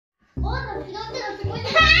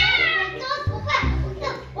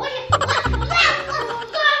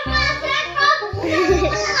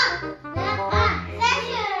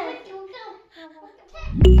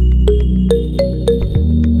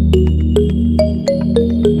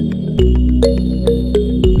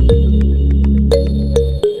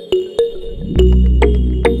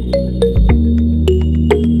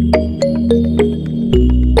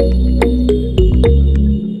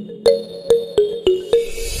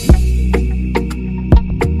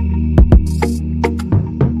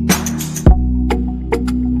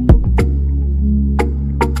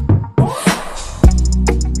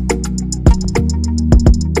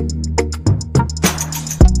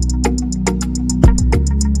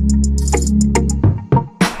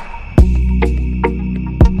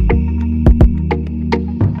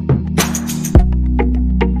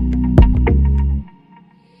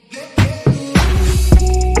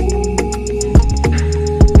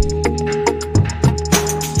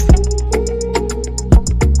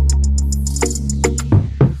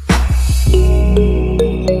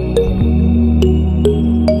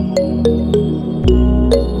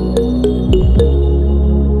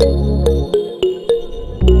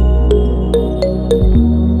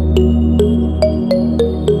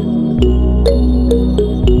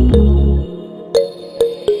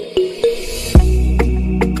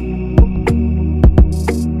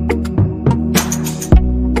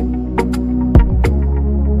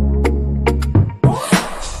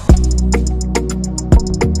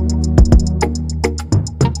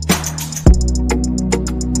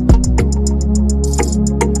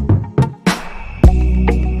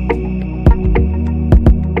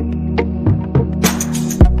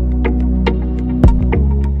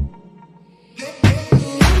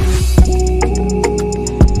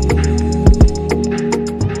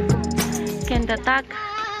Tak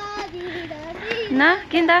na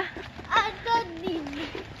kinda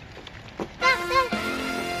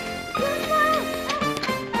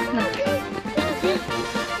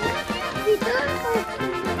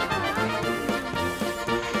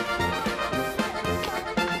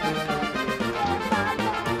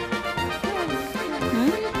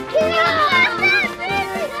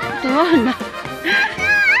na na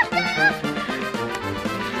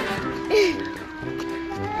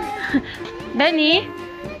Benny?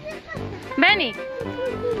 Benny?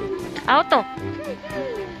 Auto?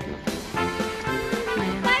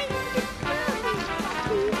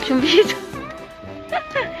 Chumbito?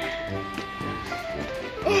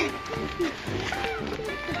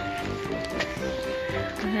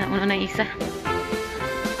 Una na isa.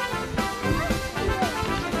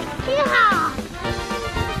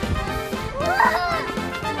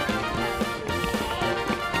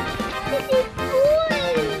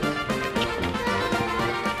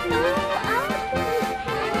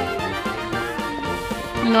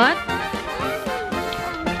 What?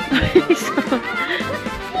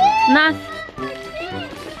 Nas.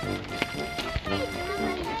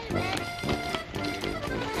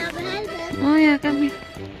 Oh ya kami.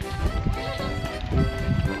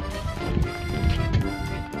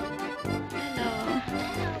 Hello.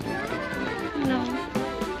 Hello.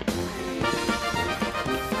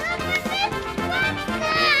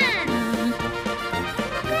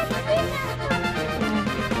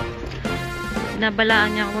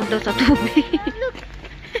 Nabalaan niya ako daw sa tubig.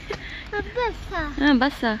 Basa. Ah,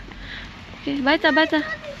 basa. Okay, baca.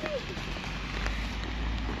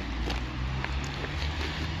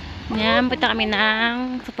 Yan, punta kami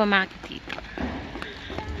ng supermarket dito.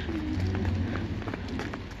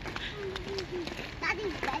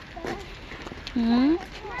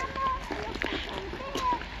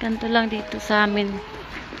 Ganito lang dito sa amin.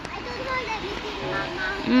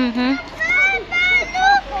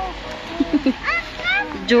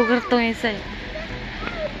 Joker to isa eh.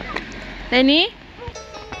 Benny?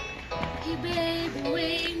 Hey baby,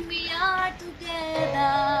 when we are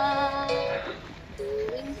together,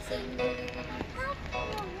 doing things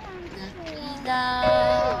that we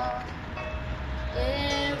love.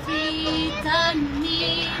 Every time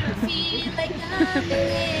near, I feel like I'm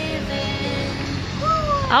living.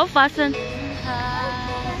 I'll fasten.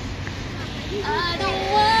 I don't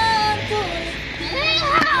want to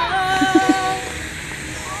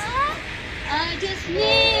I just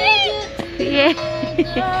need you to Yeah.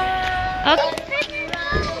 Okay.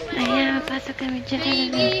 Ayan, pasok kami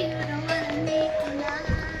dyan.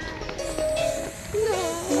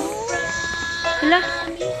 Hala.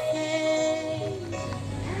 Come here.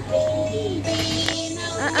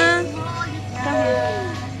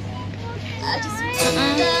 I just want to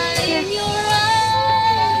die in your eyes.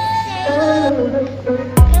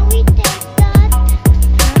 Can we take that?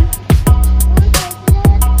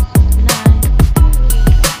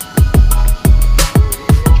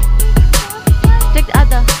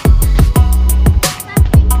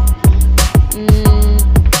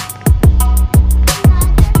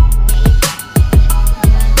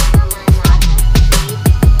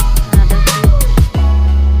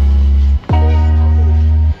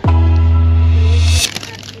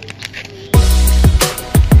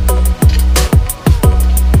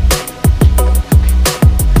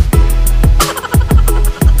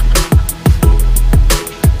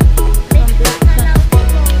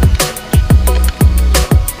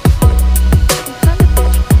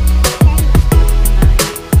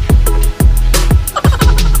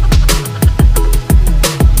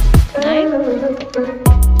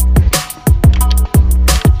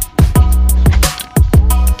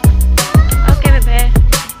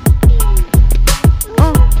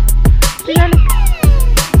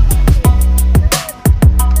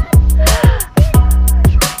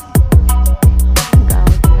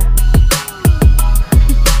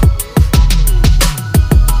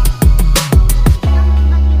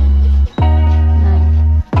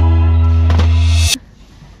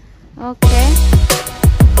 Okay.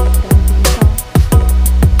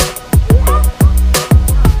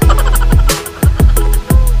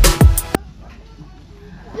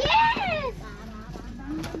 Yes!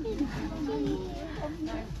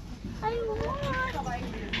 I want.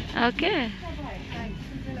 Okay.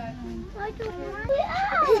 I don't want.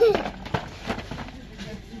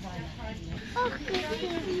 Okay.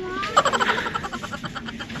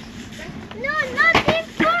 No, not this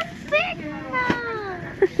one big now.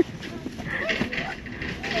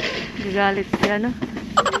 Gagalit siya, no?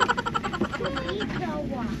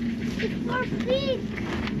 It's for big.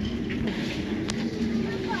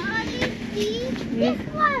 This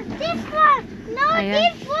one, this one. No, Ayan.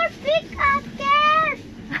 this for big out there.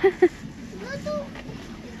 No, no.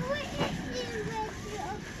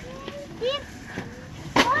 This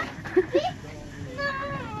one big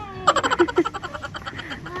now.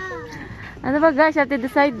 Ano ba guys? Have to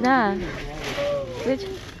decide na. Which?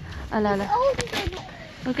 Alala.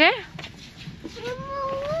 Okay?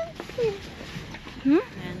 Hmm?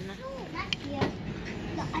 Ayan na.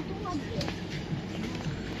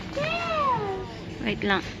 Wait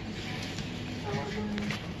lang.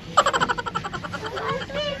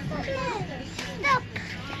 Stop.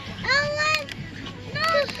 I want no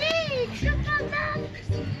please.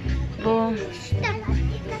 Boom. Stop.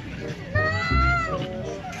 No.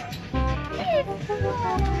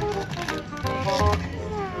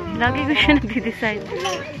 Lagi ko siya nagde-decide.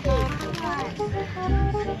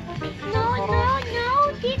 No, no, no.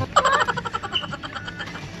 This one.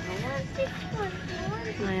 I want this one.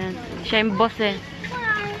 Ayan. Siya yung boss eh.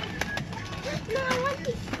 No, I want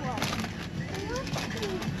this one. I want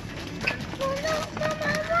this. No, no, Mama,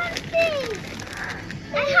 I want this.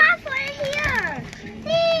 I have one here.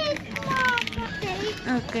 This, Mama.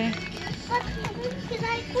 Okay. But can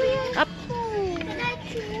I choose? Up. Can I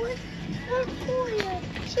choose? Or Kuya?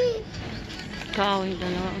 See, Ikaw yung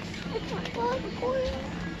dalawa. or Kuya.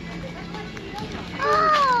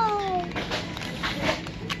 Oh!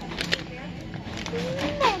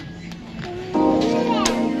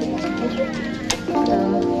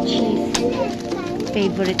 So, cheese.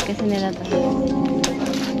 Favorite kasi nila to.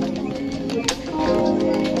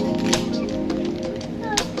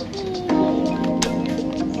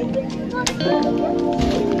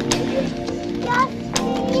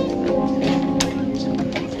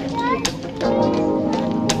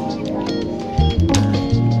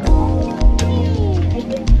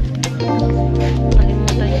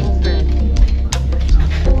 Kalimutan yung bread.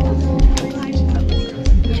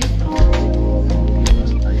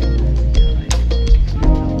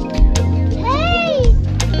 Hey!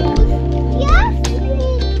 Yes,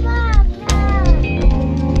 please, Mama.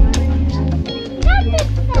 Let me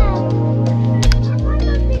some. I want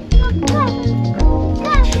to pick up cup.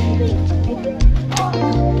 Yes, please. Oh,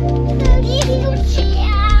 it's your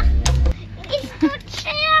chair. It's the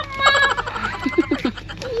chair, Mama.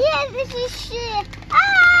 Yes, this is chair.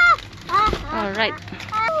 Alright.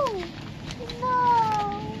 Oh, no.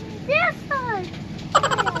 This one.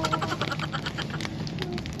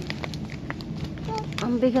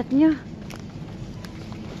 Ang bigat niya.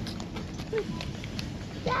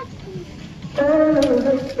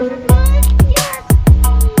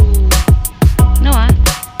 No ah.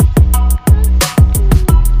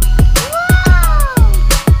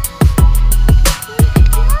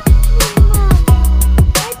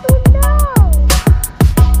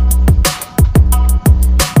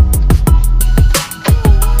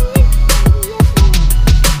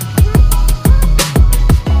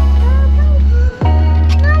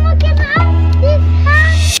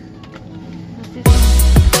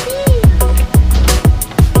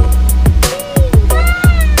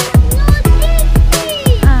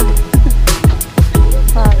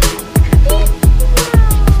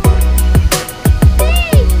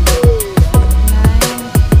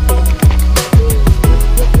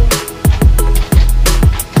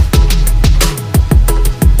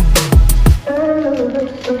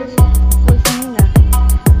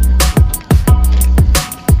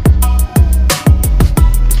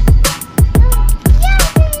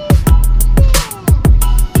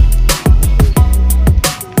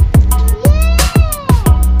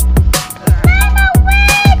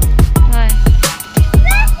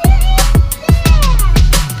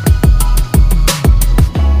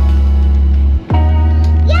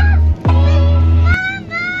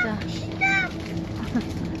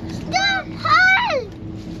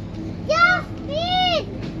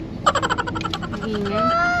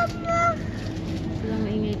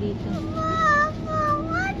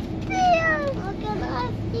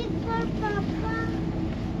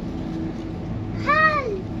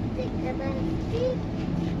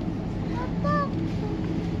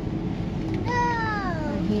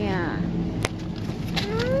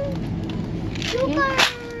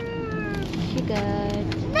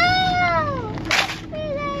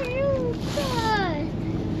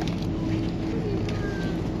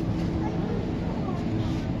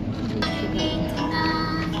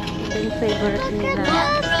 favorite nila.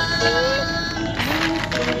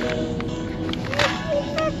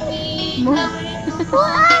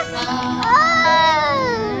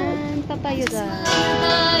 And papaya guys.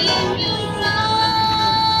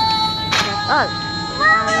 That's all.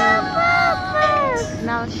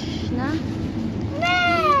 Now, na?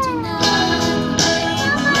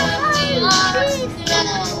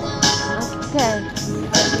 Okay.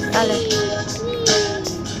 Alis.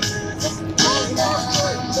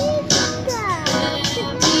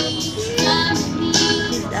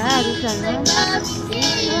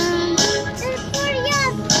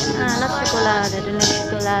 Lots chocolate. Do like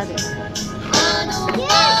chocolate.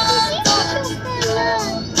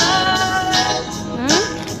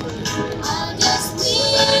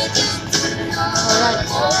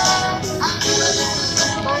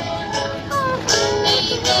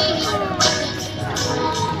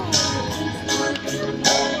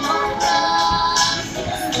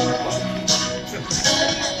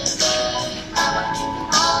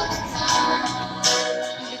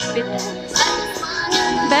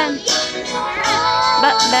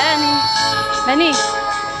 Benny,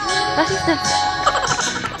 was ist das?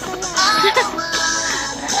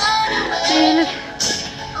 Hey, look.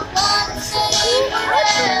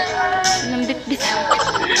 Ang bit-bit.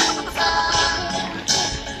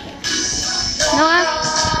 Noah,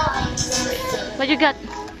 what you got?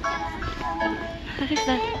 What is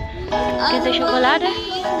that? Get the chocolate?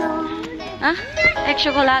 Ah, egg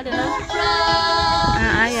chocolate, no?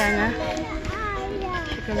 Ah, ayan, ah.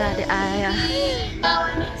 Chocolate, ayan.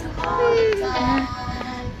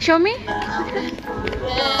 Show me.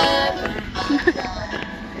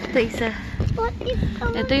 Ito isa.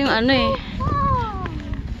 Ito yung ano eh.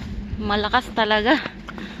 Malakas talaga.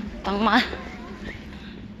 Come on.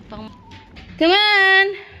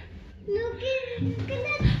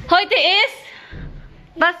 Heute ist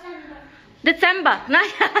was? Dezember.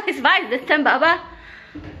 Naja, ich weiß, Dezember, aber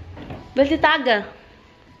welche Tage?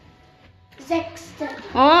 6.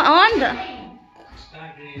 Oh, und?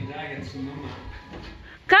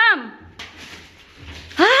 Komm!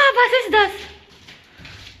 Ah, was ist das?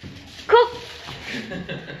 Guck!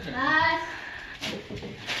 Was?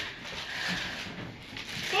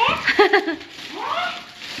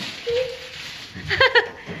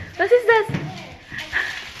 Was ist das?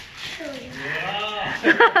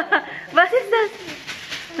 Was ist das?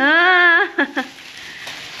 Ah.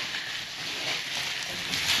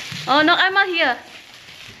 Oh, noch einmal hier.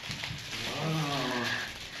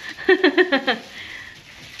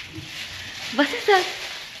 Was ist das?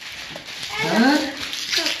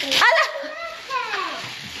 Ala!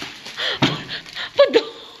 Pudo!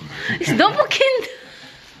 Ist doch ein Kind!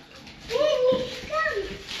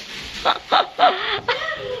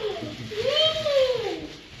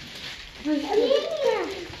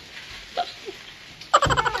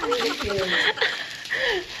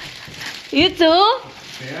 You too?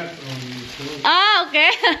 Ah,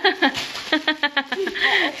 okay.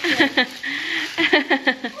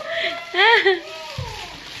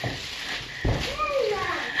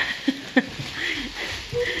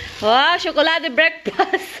 Wow, chocolate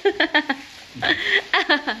breakfast.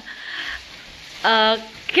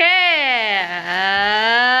 Okay.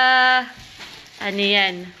 Ano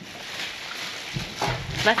yan?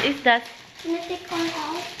 Was ist das?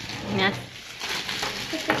 Yes.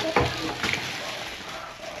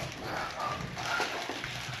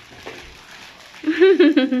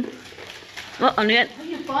 Oh, ano yan? How do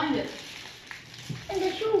you find it? In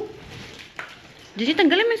the shoe. Jadi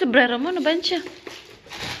tanggalin mo yung sombrero mo. Ano ba yan siya?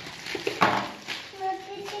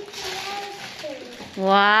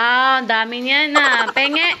 Wow, dami niyan na.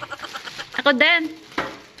 Penge. Ako din.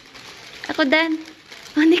 Ako din.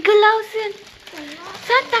 Oh, Nikolaus yan.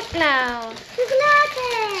 Santa Claus. Chocolate.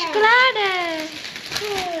 Chocolate.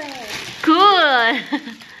 Cool.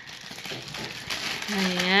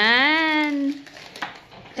 Ayan.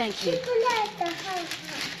 Thank you. Chocolate.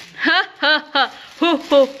 Ha ha ha. Ho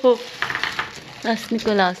ho ho. That's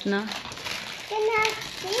Nikolaus, no? Can I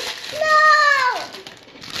see? No!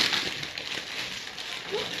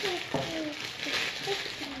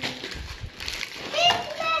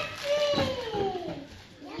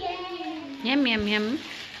 Yum, yum, yum.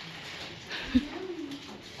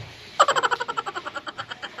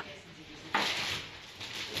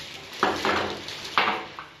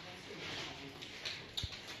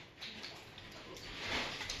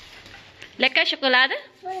 Lekker chocolade?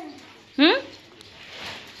 Hmm?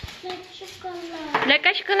 Chocolate.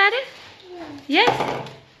 Lekker chocolade? Yes.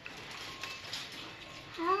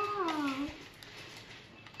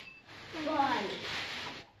 Boy.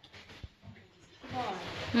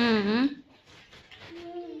 Mm-hmm.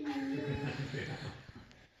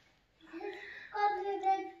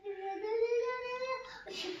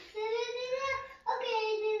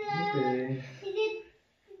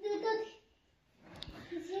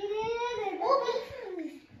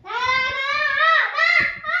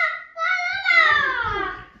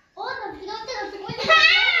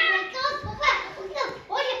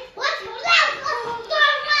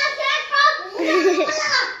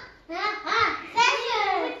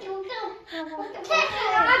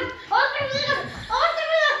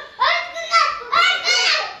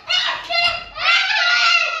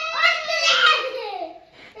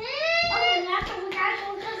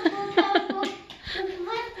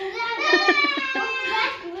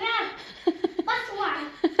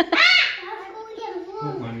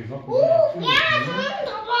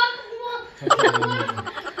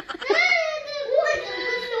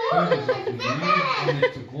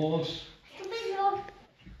 nicht zu groß.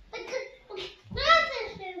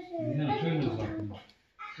 Ja, schöne Sachen.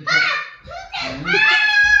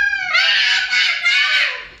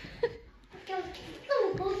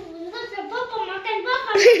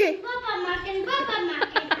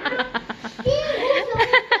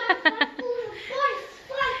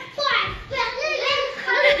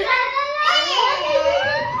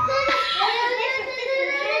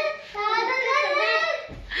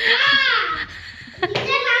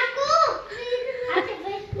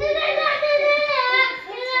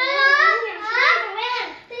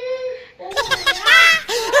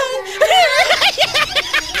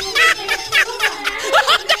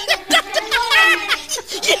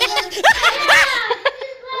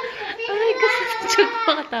 Ay, kasi joke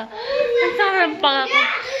pa ka ta. Ang sarang pangako